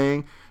outside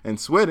playing and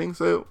sweating.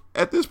 So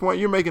at this point,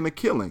 you're making a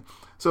killing.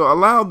 So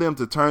allow them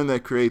to turn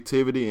that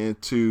creativity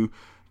into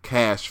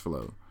cash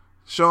flow.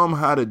 Show them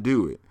how to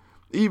do it.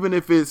 Even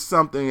if it's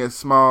something as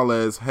small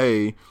as,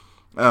 hey,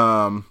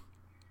 I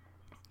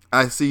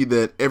see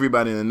that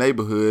everybody in the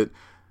neighborhood,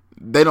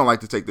 they don't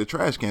like to take their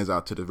trash cans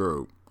out to the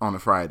road on a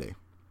Friday.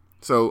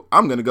 So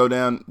I'm going to go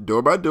down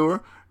door by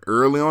door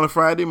early on a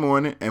Friday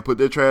morning and put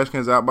their trash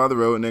cans out by the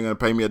road, and they're going to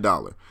pay me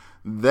 $1.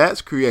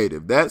 That's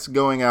creative. That's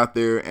going out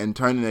there and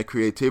turning that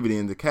creativity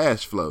into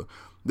cash flow.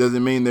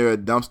 Doesn't mean they're a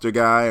dumpster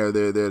guy or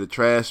they're the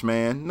trash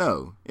man.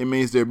 No, it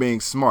means they're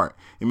being smart.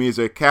 It means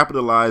they're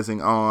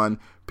capitalizing on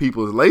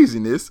people's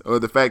laziness or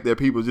the fact that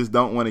people just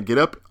don't want to get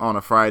up on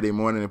a Friday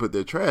morning and put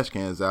their trash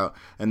cans out.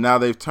 And now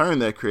they've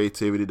turned that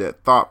creativity,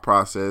 that thought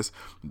process,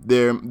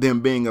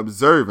 them being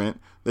observant,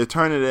 they're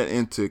turning that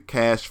into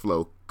cash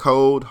flow,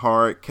 cold,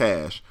 hard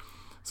cash.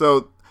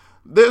 So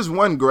there's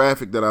one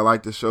graphic that I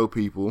like to show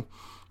people,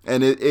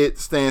 and it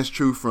stands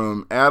true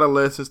from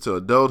adolescence to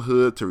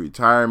adulthood to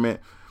retirement.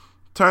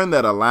 Turn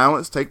that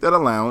allowance, take that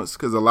allowance,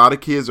 because a lot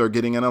of kids are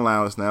getting an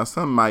allowance now.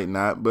 Some might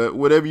not, but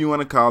whatever you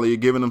want to call it, you're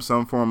giving them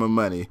some form of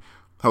money,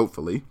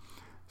 hopefully.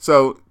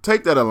 So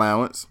take that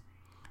allowance,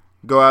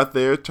 go out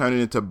there, turn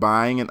it into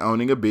buying and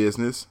owning a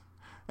business,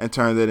 and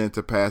turn that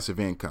into passive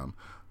income.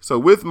 So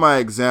with my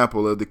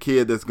example of the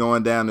kid that's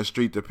going down the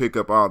street to pick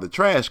up all the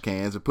trash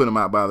cans and put them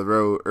out by the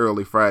road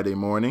early Friday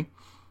morning,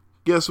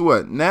 guess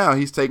what? Now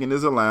he's taking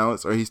his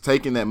allowance, or he's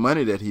taking that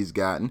money that he's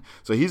gotten.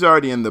 So he's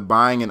already in the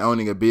buying and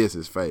owning a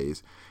business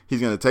phase. He's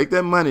going to take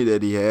that money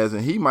that he has,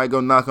 and he might go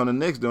knock on the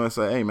next door and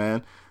say, hey,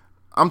 man,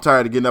 I'm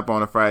tired of getting up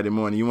on a Friday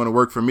morning. You want to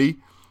work for me?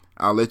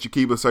 I'll let you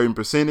keep a certain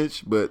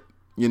percentage, but,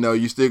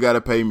 you still got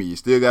to pay me. You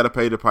still got to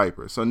pay the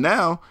piper. So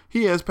now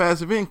he has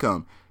passive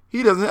income.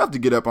 He doesn't have to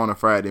get up on a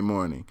Friday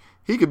morning.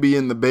 He could be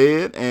in the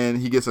bed, and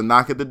he gets a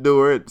knock at the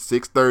door at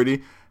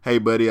 6:30. Hey,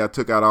 buddy, I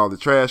took out all the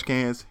trash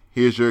cans.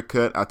 Here's your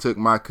cut. I took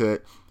my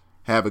cut.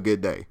 Have a good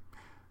day.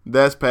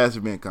 That's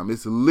passive income.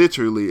 It's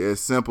literally as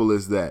simple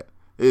as that.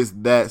 It's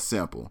that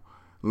simple.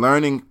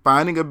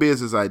 Finding a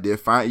business idea,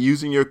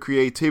 using your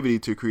creativity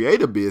to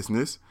create a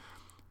business,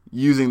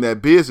 using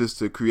that business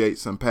to create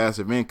some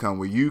passive income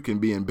where you can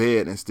be in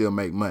bed and still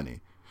make money.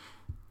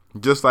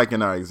 Just like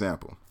in our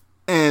example.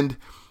 And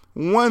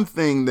one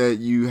thing that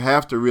you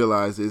have to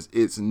realize is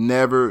it's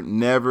never,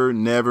 never,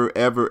 never,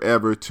 ever,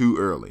 ever too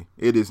early.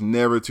 It is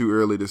never too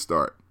early to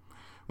start.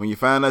 When you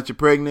find out you're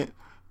pregnant,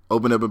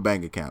 open up a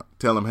bank account.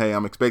 Tell them, hey,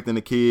 I'm expecting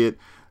a kid.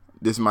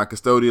 this is my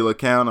custodial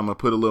account. I'm going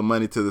to put a little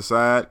money to the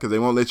side because they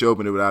won't let you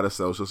open it without a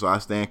social. So I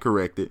stand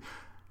corrected.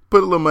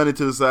 Put a little money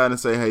to the side and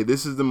say, hey,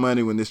 this is the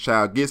money when this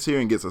child gets here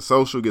and gets a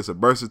social, gets a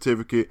birth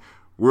certificate.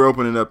 We're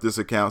opening up this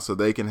account so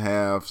they can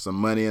have some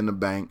money in the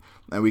bank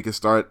and we can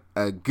start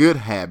a good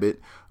habit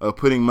of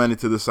putting money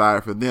to the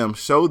side for them.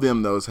 Show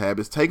them those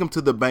habits. Take them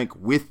to the bank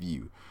with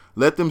you.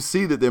 Let them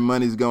see that their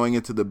money is going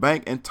into the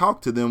bank and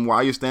talk to them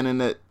while you're standing in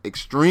that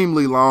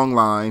extremely long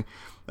line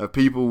of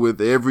people with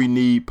every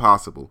need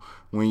possible.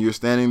 When you're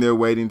standing there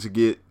waiting to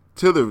get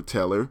to the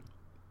teller,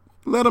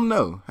 let them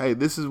know, hey,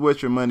 this is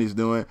what your money's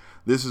doing.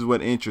 This is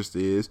what interest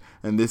is.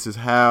 And this is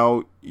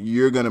how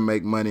you're going to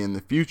make money in the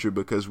future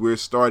because we're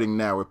starting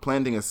now. We're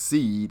planting a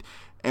seed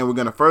and we're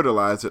going to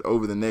fertilize it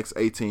over the next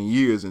 18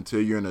 years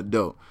until you're an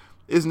adult.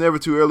 It's never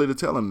too early to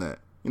tell them that.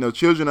 You know,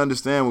 children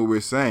understand what we're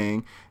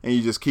saying, and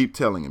you just keep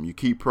telling them. You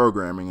keep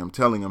programming them,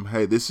 telling them,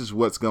 hey, this is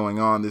what's going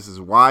on. This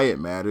is why it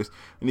matters.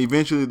 And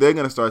eventually they're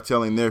going to start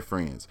telling their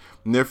friends.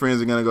 And their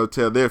friends are going to go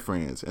tell their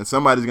friends. And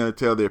somebody's going to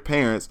tell their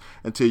parents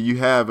until you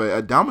have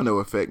a domino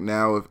effect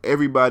now of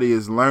everybody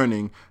is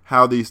learning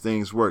how these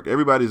things work.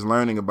 Everybody's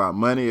learning about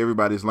money.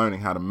 Everybody's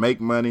learning how to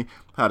make money,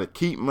 how to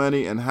keep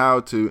money, and how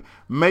to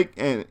make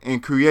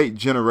and create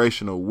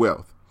generational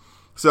wealth.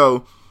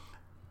 So,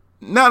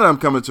 now that I'm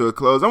coming to a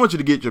close, I want you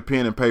to get your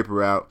pen and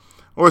paper out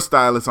or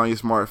stylus on your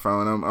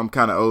smartphone. I'm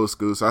kind of old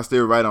school, so I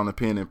still write on a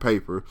pen and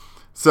paper.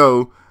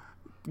 So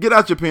get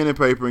out your pen and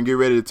paper and get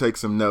ready to take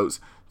some notes.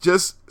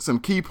 Just some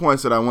key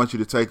points that I want you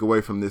to take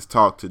away from this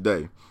talk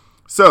today.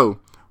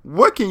 So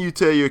what can you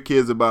tell your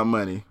kids about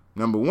money?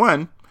 Number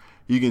one,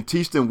 you can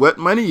teach them what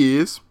money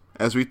is.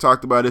 As we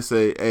talked about, it's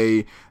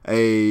a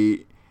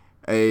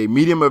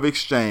medium of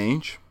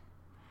exchange,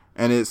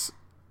 and it's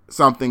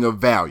something of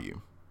value.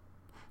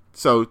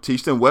 So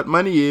teach them what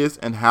money is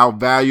and how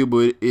valuable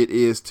it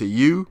is to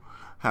you.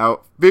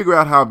 Figure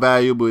out how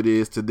valuable it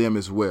is to them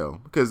as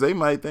well. Because they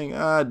might think,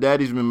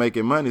 daddy's been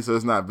making money, so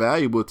it's not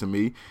valuable to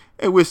me.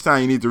 At which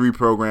time you need to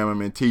reprogram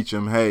them and teach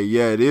them, hey,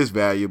 yeah, it is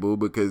valuable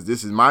because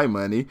this is my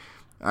money.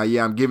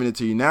 I'm giving it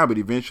to you now, but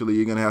eventually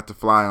you're going to have to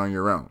fly on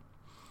your own.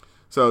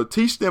 So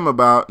teach them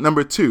about,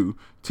 number two,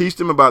 teach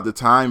them about the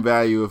time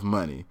value of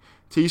money.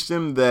 Teach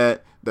them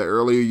that the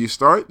earlier you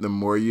start, the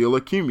more you'll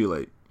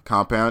accumulate.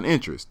 Compound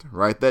interest.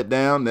 Write that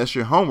down. That's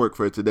your homework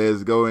for today,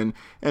 is go in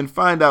and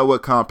find out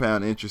what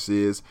compound interest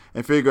is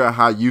and figure out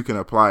how you can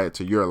apply it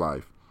to your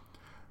life.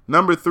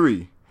 Number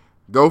three,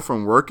 go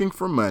from working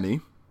for money,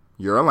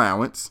 your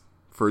allowance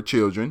for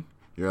children,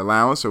 your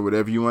allowance or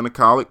whatever you want to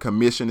call it,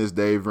 commission as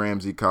Dave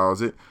Ramsey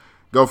calls it.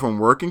 Go from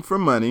working for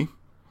money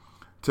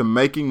to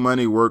making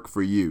money work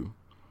for you.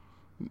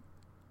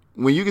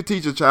 When you can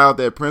teach a child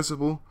that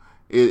principle,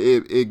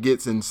 it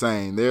gets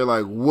insane. They're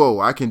like, whoa,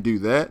 I can do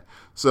that.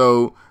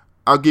 So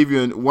I'll give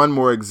you one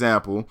more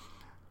example.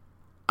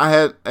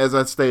 As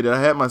I stated,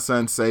 I had my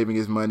son saving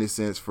his money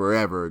since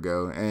forever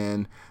ago.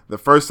 And the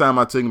first time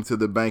I took him to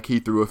the bank, he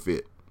threw a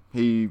fit.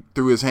 He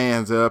threw his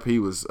hands up. He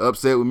was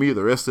upset with me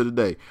the rest of the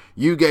day.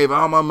 You gave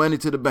all my money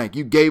to the bank.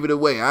 You gave it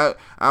away. I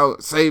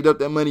saved up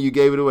that money. You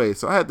gave it away.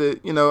 So I had to,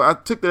 I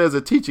took that as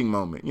a teaching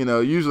moment.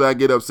 Usually I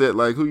get upset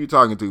like, who you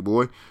talking to,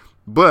 boy?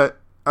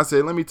 But I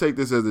said, let me take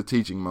this as a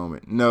teaching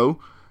moment. No,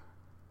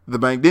 the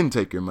bank didn't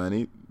take your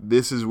money.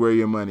 This is where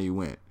your money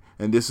went.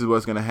 And this is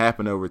what's going to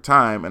happen over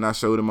time. And I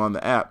showed him on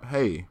the app,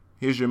 hey,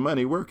 here's your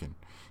money working.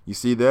 You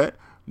see that?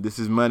 This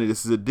is money.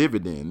 This is a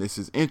dividend. This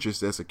is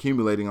interest that's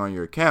accumulating on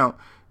your account.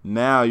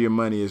 Now your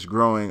money is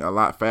growing a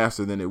lot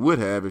faster than it would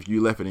have if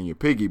you left it in your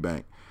piggy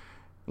bank.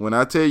 When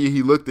I tell you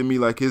he looked at me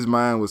like his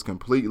mind was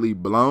completely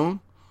blown,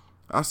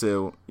 I said,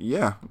 well,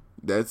 yeah,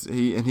 that's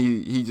he. And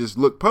he just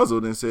looked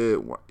puzzled and said,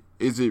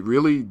 is it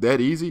really that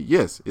easy?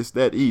 Yes, it's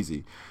that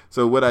easy.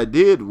 So what I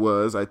did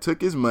was I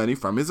took his money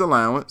from his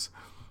allowance.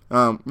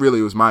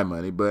 Really, it was my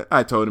money, but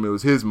I told him it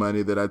was his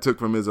money that I took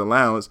from his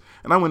allowance,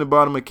 and I went and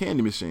bought him a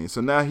candy machine.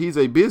 So now he's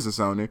a business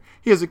owner.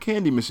 He has a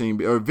candy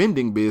machine or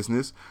vending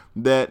business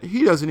that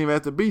he doesn't even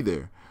have to be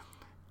there.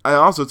 I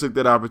also took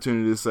that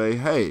opportunity to say,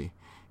 hey,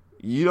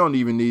 you don't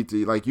even need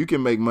to, you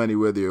can make money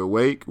whether you're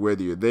awake,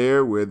 whether you're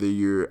there, whether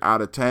you're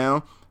out of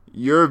town.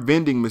 Your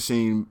vending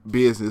machine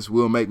business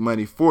will make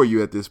money for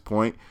you at this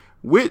point,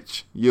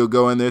 which you'll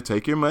go in there,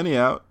 take your money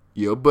out,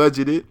 you'll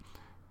budget it,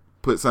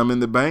 put some in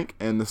the bank,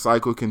 and the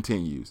cycle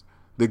continues.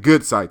 The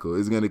good cycle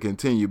is going to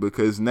continue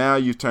because now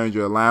you've turned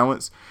your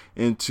allowance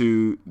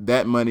into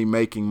that money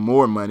making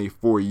more money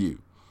for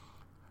you.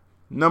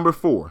 Number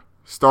 4,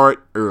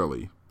 start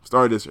early.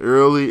 Start as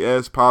early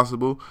as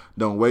possible.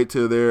 Don't wait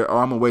till I'm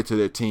going to wait till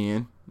they're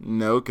 10.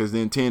 No, because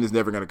then 10 is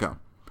never going to come.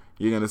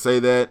 You're going to say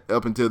that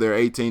up until they're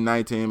 18,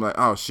 19, like,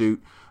 oh,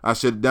 shoot, I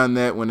should have done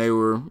that when they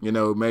were,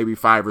 maybe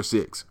 5 or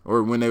 6.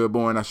 Or when they were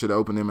born, I should have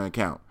opened them an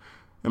account.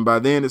 And by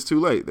then, it's too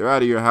late. They're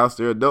out of your house.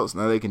 They're adults.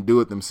 Now they can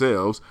do it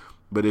themselves.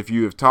 But if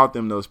you have taught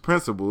them those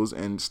principles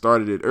and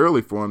started it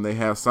early for them, they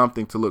have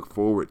something to look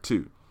forward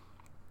to.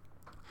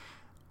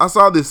 I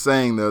saw this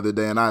saying the other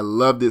day, and I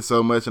loved it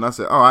so much. And I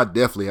said, oh, I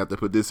definitely have to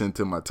put this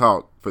into my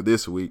talk for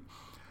this week.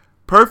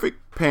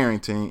 Perfect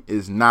parenting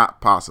is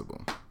not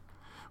possible.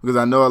 Because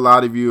I know a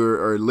lot of you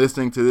are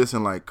listening to this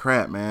and like,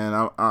 crap,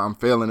 man, I'm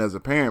failing as a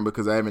parent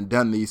because I haven't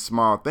done these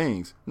small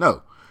things.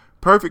 No,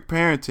 perfect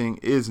parenting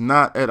is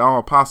not at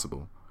all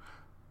possible.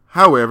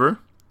 However,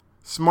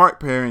 smart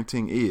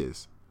parenting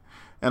is.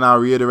 And I'll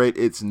reiterate,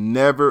 it's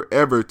never,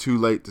 ever too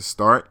late to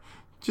start.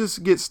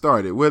 Just get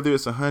started, whether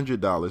it's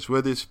 $100,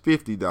 whether it's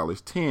 $50,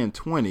 $10,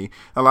 $20.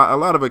 A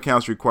lot of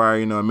accounts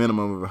require, a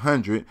minimum of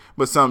 $100,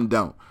 but some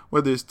don't.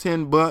 Whether it's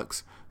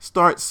 $10,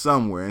 start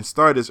somewhere and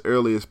start as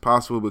early as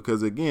possible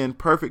because, again,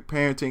 perfect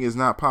parenting is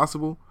not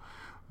possible,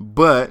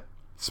 but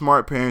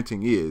smart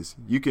parenting is.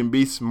 You can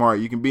be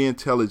smart, you can be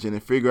intelligent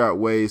and figure out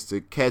ways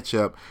to catch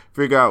up,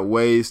 figure out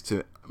ways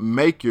to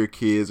make your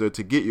kids or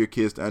to get your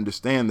kids to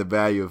understand the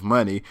value of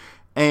money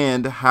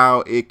and how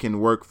it can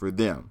work for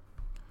them.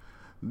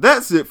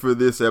 That's it for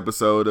this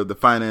episode of The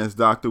Finance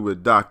Doctor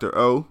with Dr.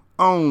 O,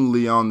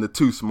 only on the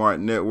Too Smart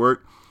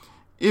Network.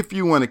 If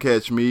you want to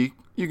catch me,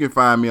 you can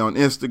find me on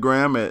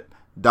Instagram at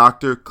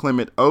Dr.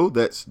 Clement O.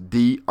 That's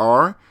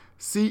DrClementO.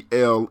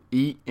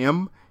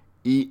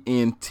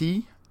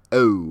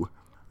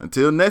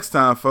 Until next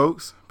time,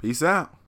 folks, peace out.